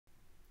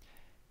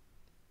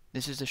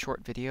This is a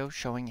short video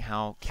showing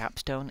how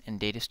Capstone and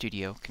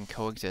DataStudio can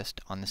coexist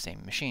on the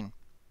same machine.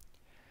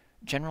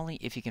 Generally,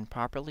 if you can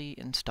properly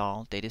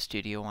install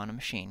DataStudio on a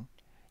machine,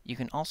 you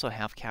can also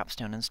have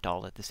Capstone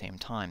installed at the same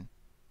time.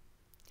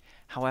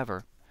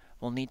 However,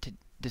 we'll need to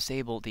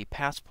disable the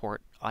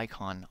passport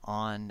icon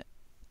on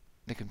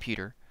the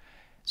computer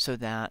so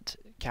that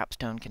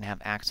Capstone can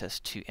have access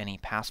to any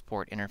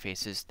passport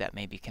interfaces that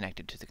may be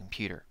connected to the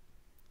computer.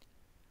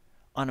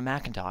 On a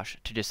Macintosh,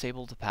 to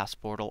disable the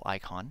PASPORTAL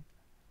icon,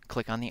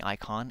 click on the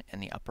icon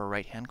in the upper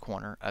right-hand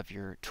corner of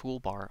your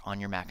toolbar on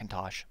your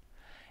Macintosh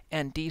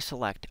and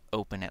deselect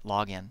Open at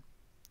Login.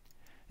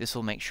 This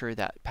will make sure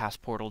that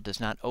PASPORTAL does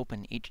not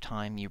open each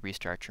time you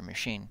restart your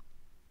machine.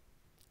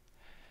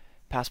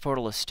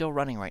 PASPORTAL is still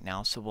running right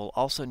now, so we'll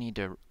also need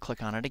to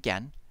click on it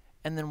again,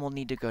 and then we'll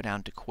need to go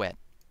down to Quit.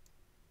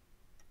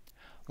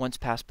 Once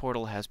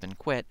PASPORTAL has been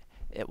quit,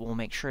 it will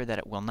make sure that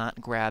it will not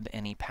grab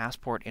any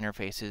passport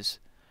interfaces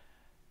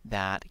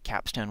that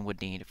Capstone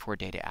would need for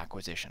data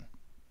acquisition.